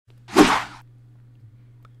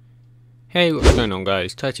Hey, what's going on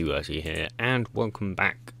guys, Turtywurty here, and welcome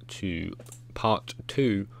back to part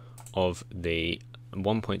 2 of the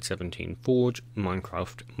 1.17 Forge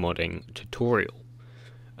Minecraft modding tutorial.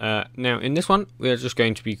 Now in this one we are just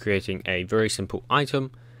going to be creating a very simple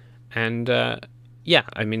item, and yeah,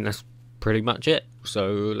 I mean that's pretty much it,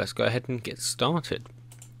 so let's go ahead and get started.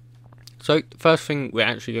 So the first thing we're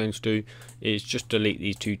actually going to do is just delete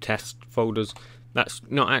these two test folders. That's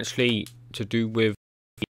not actually to do with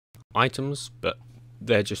items, but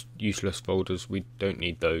they're just useless folders. We don't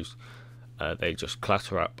need those. They just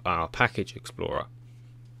clutter up our package explorer.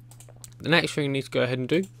 The next thing we need to go ahead and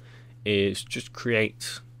do is just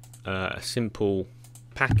create a simple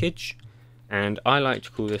package, and I like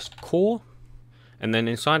to call this core, and then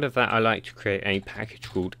inside of that I like to create a package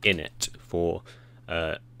called init for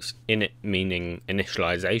init meaning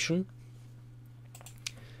initialization.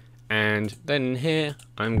 And then here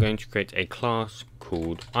I'm going to create a class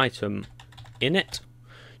called item init.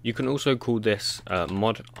 You can also call this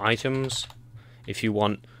mod items if you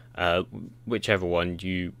want, whichever one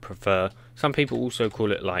you prefer. Some people also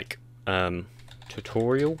call it like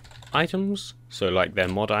tutorial items, so like their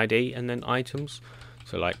mod ID and then items.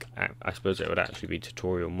 So like I suppose it would actually be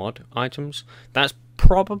tutorial mod items. That's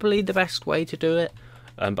probably the best way to do it.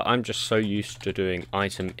 But I'm just so used to doing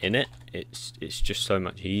item init. It's just so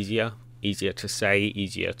much easier to say,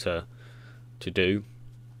 easier to do.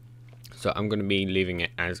 So I'm going to be leaving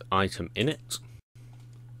it as item init.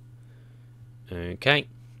 Okay,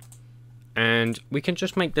 and we can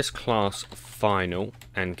just make this class final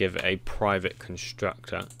and give it a private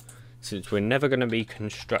constructor, since we're never going to be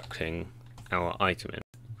constructing our item init.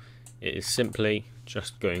 It is simply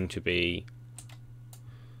just going to be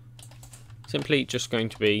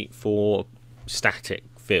for static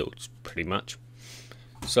fields, pretty much.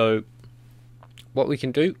 So what we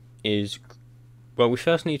can do is, well, we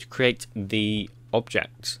first need to create the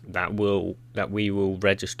objects that we will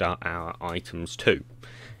register our items to,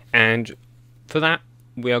 and for that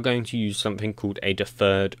we are going to use something called a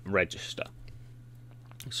deferred register.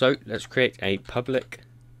 So let's create a public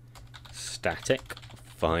static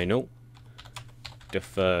final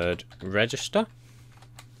deferred register.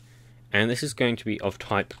 And this is going to be of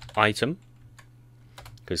type item,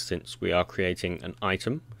 because since we are creating an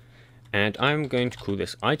item, and I'm going to call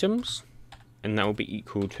this items, and that will be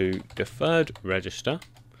equal to deferred register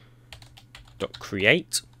dot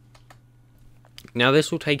create. Now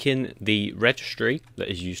this will take in the registry that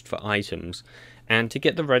is used for items, and to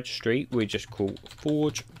get the registry we just call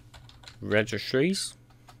forge registries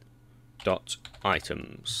dot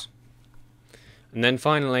items. And then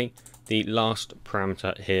finally the last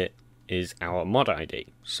parameter here is our mod ID.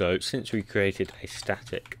 So since we created a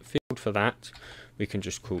static field for that, we can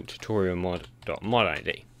just call tutorial mod.mod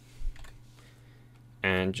ID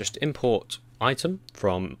and just import item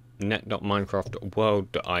from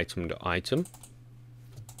net.minecraft.world.item.item.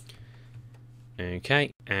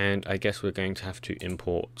 Okay, and I guess we're going to have to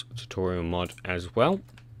import tutorial mod as well.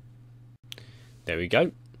 There we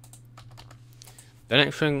go. The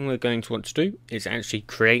next thing we're going to want to do is actually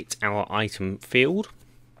create our item field.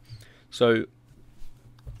 So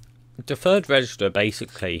deferred register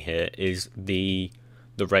basically here is the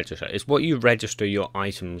register. It's what you register your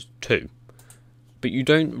items to. But you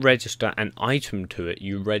don't register an item to it,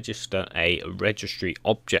 you register a registry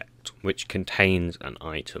object which contains an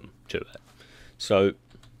item to it. So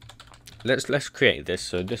let's create this.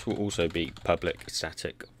 So this will also be public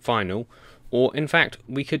static final, or in fact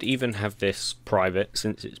we could even have this private,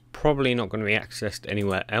 since it's probably not going to be accessed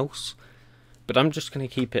anywhere else. But I'm just going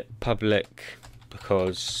to keep it public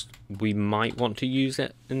because we might want to use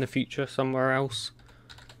it in the future somewhere else.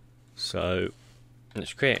 So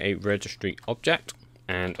let's create a registry object,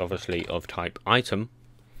 and obviously of type item.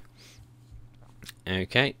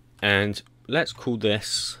 Okay, and let's call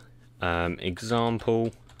this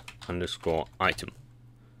example underscore item.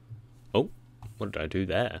 Oh, what did I do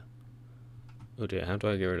there? Oh dear, how do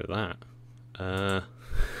I get rid of that?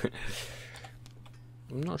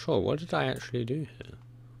 I'm not sure. What did I actually do here?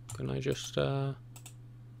 Can I just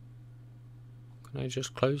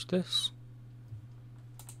close this?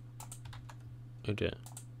 Oh dear.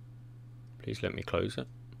 Please let me close it.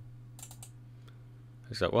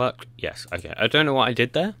 Has that worked? Yes. Okay. I don't know what I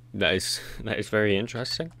did there. That is very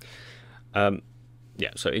interesting.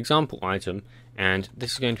 Yeah. So example item, and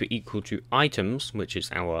this is going to be equal to items, which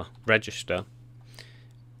is our register.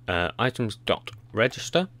 Items dot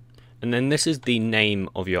register. And then this is the name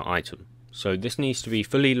of your item. So this needs to be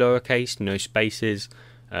fully lowercase, no spaces,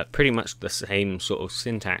 pretty much the same sort of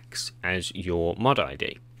syntax as your mod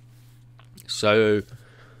ID. So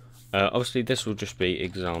Obviously this will just be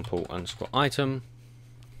example underscore item.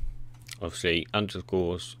 Obviously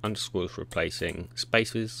underscores replacing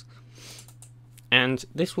spaces, and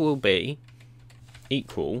this will be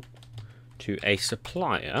equal to a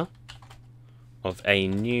supplier of a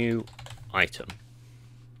new item.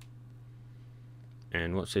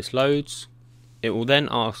 And once this loads, it will then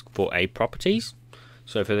ask for a properties.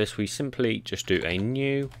 So for this we simply just do a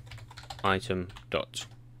new item dot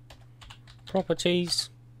properties,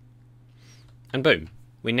 and boom,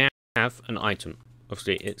 we now have an item.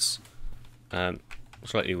 Obviously it's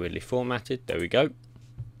slightly weirdly formatted. There we go.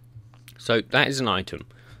 So that is an item.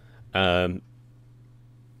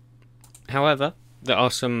 However, there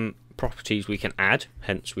are some properties we can add,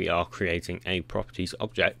 hence we are creating a properties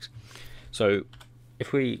object. So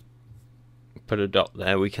if we put a dot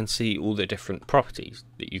there, we can see all the different properties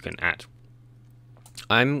that you can add.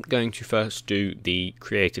 I'm going to first do the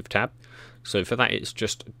creative tab. So for that it's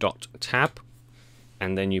just dot tab,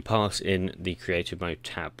 and then you pass in the creative mode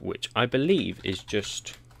tab, which I believe is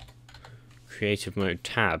just creative mode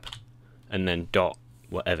tab and then dot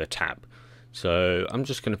whatever tab. So I'm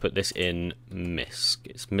just going to put this in misc,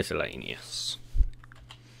 it's miscellaneous.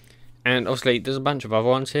 And obviously there's a bunch of other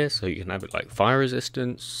ones here, so you can have it like fire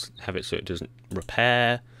resistance, have it so it doesn't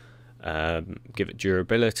repair, give it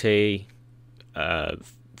durability,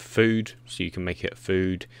 food, so you can make it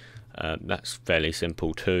food, that's fairly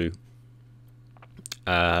simple too.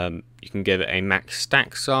 You can give it a max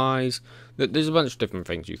stack size. There's a bunch of different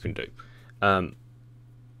things you can do,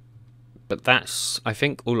 but that's, I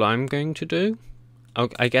think, all I'm going to do.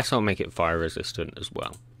 I guess I'll make it fire resistant as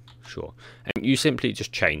well. Sure. And you simply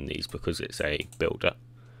just chain these because it's a builder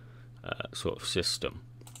sort of system.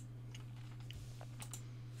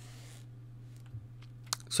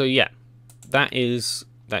 So yeah, that is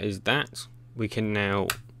that. We can now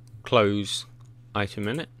close item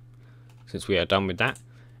init, since we are done with that,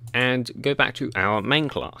 and go back to our main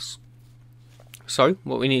class. So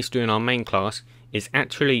what we need to do in our main class is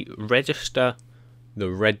actually register the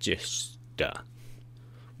register,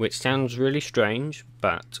 which sounds really strange,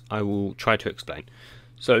 but I will try to explain.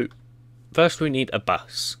 So first we need a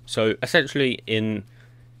bus. So essentially in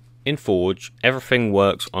Forge, everything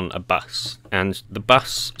works on a bus, and the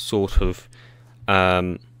bus sort of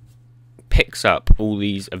picks up all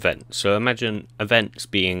these events. So imagine events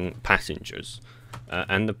being passengers,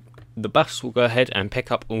 and the bus will go ahead and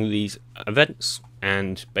pick up all these events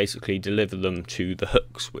and basically deliver them to the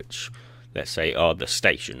hooks, which let's say are the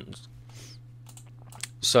stations.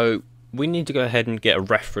 So we need to go ahead and get a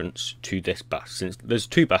reference to this bus, since there's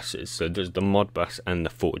two buses. So there's the mod bus and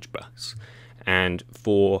the Forge bus, and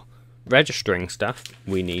for registering stuff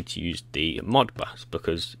we need to use the mod bus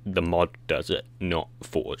because the mod does it, not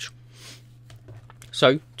Forge.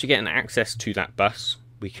 So to get an access to that bus,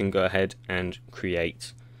 we can go ahead and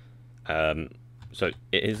create, so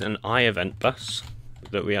it is an iEvent bus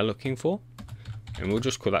that we are looking for, and we'll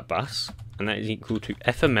just call that bus, and that is equal to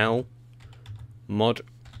FML mod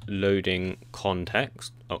loading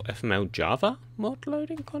context. Oh, FML Java mod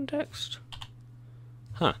loading context.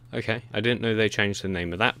 Huh, okay, I didn't know they changed the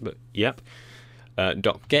name of that, but yep.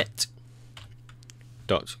 Get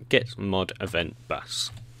mod event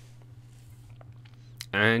bus.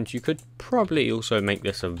 And you could probably also make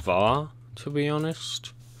this a var, to be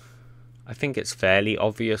honest. I think it's fairly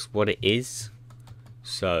obvious what it is.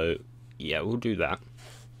 So yeah, we'll do that.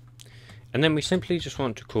 And then we simply just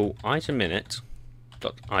want to call item init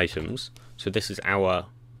dot items. So this is our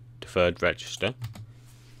deferred register.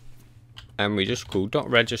 And we just call dot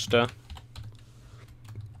register,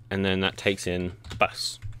 and then that takes in the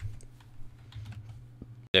bus.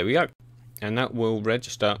 There we go. And that will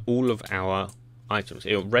register all of our items.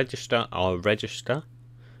 It will register our register.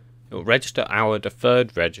 It will register our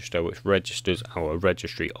deferred register, which registers our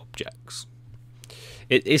registry objects.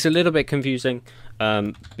 It's a little bit confusing,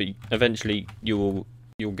 but eventually you'll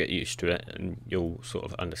get used to it and you'll sort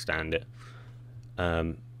of understand it.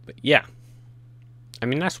 But yeah, I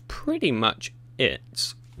mean that's pretty much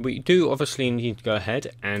it. We do obviously need to go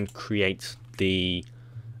ahead and create the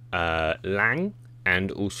lang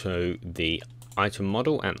and also the item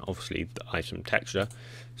model and obviously the item texture.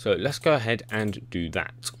 So let's go ahead and do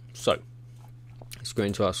that. So let's go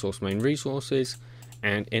into our source main resources,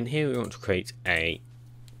 and in here we want to create a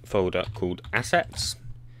folder called assets.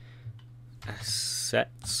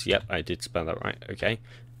 Yep, I did spell that right. Okay,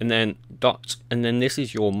 and then dot, and then this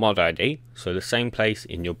is your mod ID, so the same place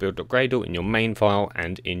in your build.gradle, in your main file,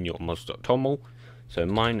 and in your mods.toml. So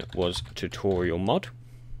mine was tutorial mod.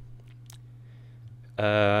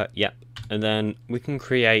 Yep, and then we can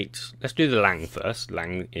create, let's do the lang first.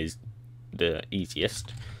 Lang is the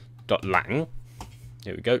easiest. .lang.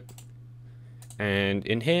 There we go. And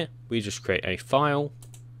in here we just create a file.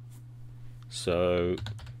 So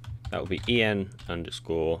that will be en_us.json.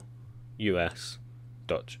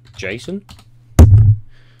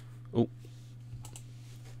 Oh,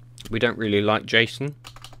 we don't really like JSON.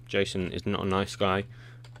 JSON is not a nice guy,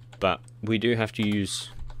 but we do have to use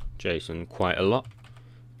JSON quite a lot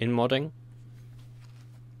in modding.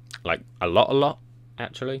 Like a lot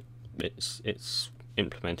actually. It's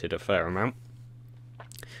implemented a fair amount.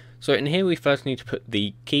 So in here we first need to put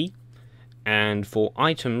the key, and for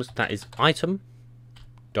items that is item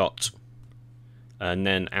dot, and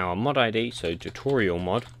then our mod ID, so tutorial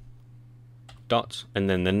mod dot, and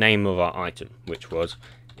then the name of our item, which was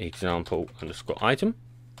example_item.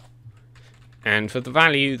 And for the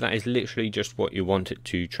value, that is literally just what you want it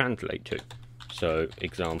to translate to, so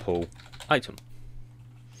example item.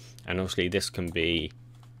 And obviously this can be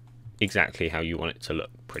exactly how you want it to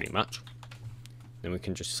look, pretty much. Then we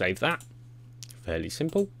can just save that. Fairly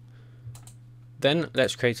simple. Then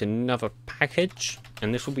let's create another package,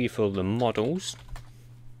 and this will be for the models.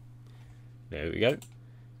 There we go.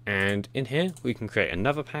 And in here we can create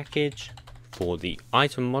another package for the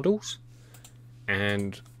item models.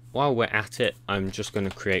 And while we're at it, I'm just going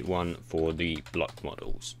to create one for the block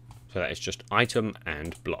models. So that is just item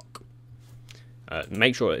and block.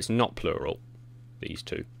 Make sure it's not plural, these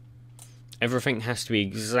two. Everything has to be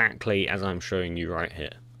exactly as I'm showing you right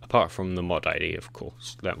here. Apart from the mod ID, of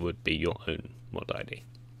course. That would be your own mod ID.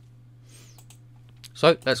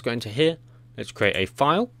 So let's go into here. Let's create a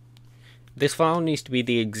file. This file needs to be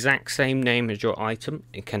the exact same name as your item.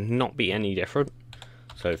 It cannot be any different.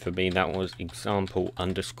 So for me that was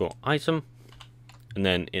example_item. And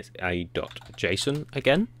then it's a .json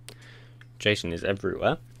again. JSON is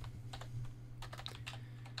everywhere.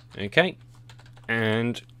 Okay.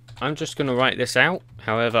 And I'm just going to write this out.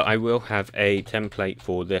 However, I will have a template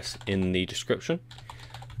for this in the description,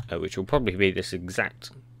 which will probably be this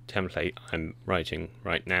exact template I'm writing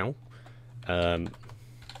right now. So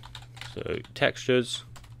textures,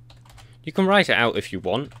 you can write it out if you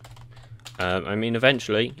want. I mean,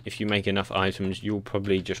 eventually, if you make enough items, you'll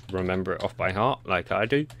probably just remember it off by heart, like I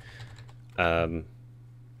do.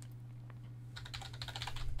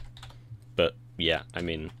 But yeah, I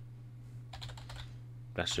mean,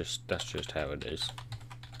 that's just how it is.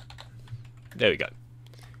 There we go.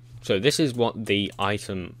 So this is what the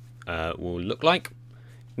item will look like.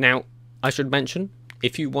 Now, I should mention,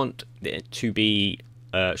 if you want it to be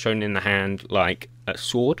shown in the hand like a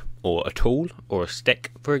sword or a tool or a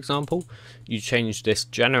stick, for example, you change this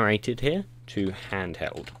generated here to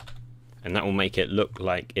handheld, and that will make it look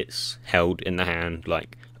like it's held in the hand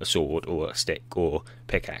like a sword or a stick or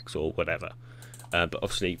pickaxe or whatever. But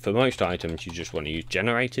obviously for most items you just want to use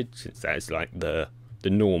generated, since that is like the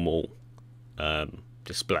normal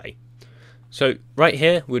display. So right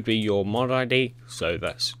here would be your mod ID, so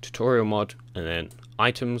that's tutorial mod, and then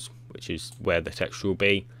items, which is where the texture will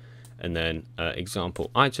be, and then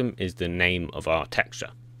example item is the name of our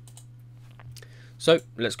texture. So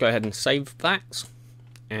let's go ahead and save that,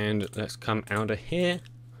 and let's come out of here.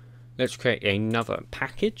 Let's create another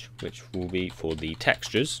package which will be for the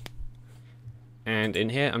textures. And in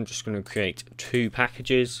here I'm just going to create two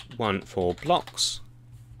packages, one for blocks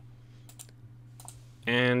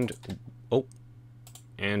and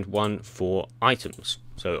one for items.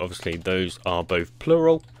 So obviously those are both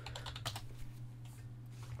plural.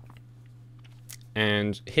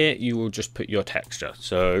 And here you will just put your texture.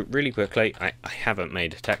 So really quickly, I haven't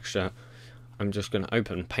made a texture. I'm just going to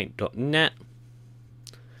open paint.net.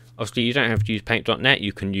 Obviously you don't have to use paint.net,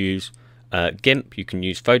 you can use GIMP, you can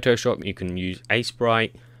use Photoshop, you can use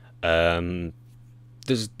Sprite. There's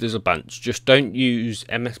a bunch. Just don't use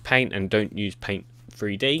MS Paint and don't use Paint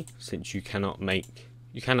 3D, since you cannot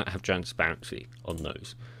have transparency on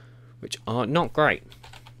those, which are not great.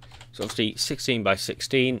 So obviously 16 by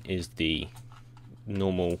 16 is the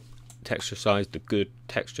normal texture size, the good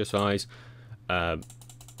texture size. I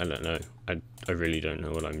don't know. I really don't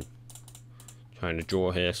know what I'm trying to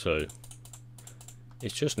draw here, so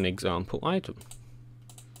it's just an example item.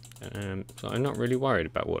 So I'm not really worried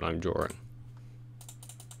about what I'm drawing.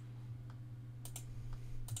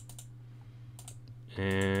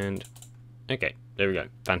 And okay, there we go.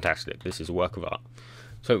 Fantastic. This is a work of art.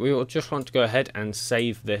 So we will just want to go ahead and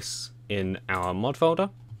save this in our mod folder.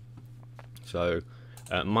 So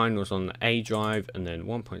mine was on the A drive, and then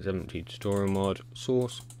 1.70 tutorial mod,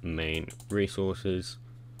 source, main, resources,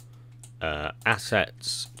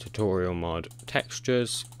 assets, tutorial mod,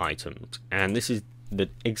 textures, items. And this is the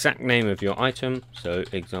exact name of your item, so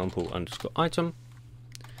example_item.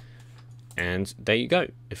 And there you go.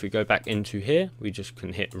 If we go back into here, we just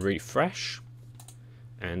can hit refresh,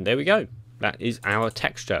 and there we go. That is our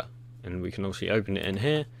texture, and we can obviously open it in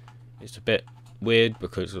here. It's a bit weird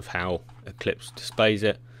because of how Eclipse displays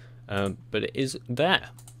it, but it is there.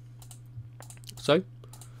 So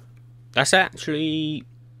that's it. We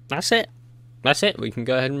can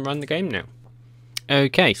go ahead and run the game now.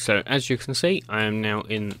 Okay, so as you can see, I am now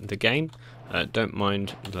in the game. Don't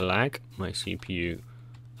mind the lag. My CPU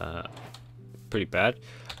pretty bad.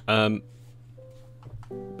 But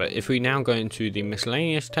if we now go into the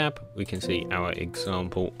miscellaneous tab, we can see our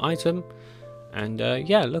example item, and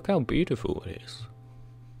yeah, look how beautiful it is.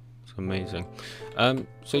 It's amazing.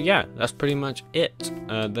 So yeah, that's pretty much it.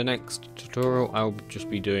 The next tutorial I'll just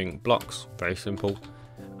be doing blocks, very simple.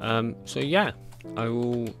 So yeah, I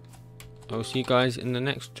will see you guys in the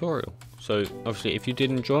next tutorial. So obviously, if you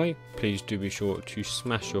did enjoy, please do be sure to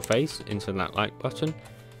smash your face into that like button,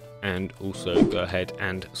 and also go ahead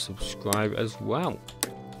and subscribe as well.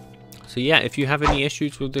 So yeah, if you have any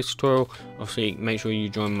issues with this tutorial, obviously make sure you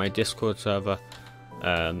join my Discord server.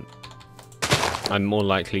 I'm more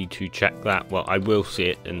likely to check that. Well, I will see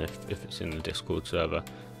it if it's in the Discord server.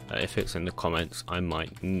 If it's in the comments, I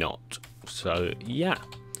might not. So yeah,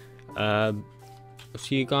 I'll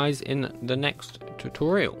see you guys in the next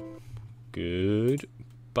tutorial. Goodbye.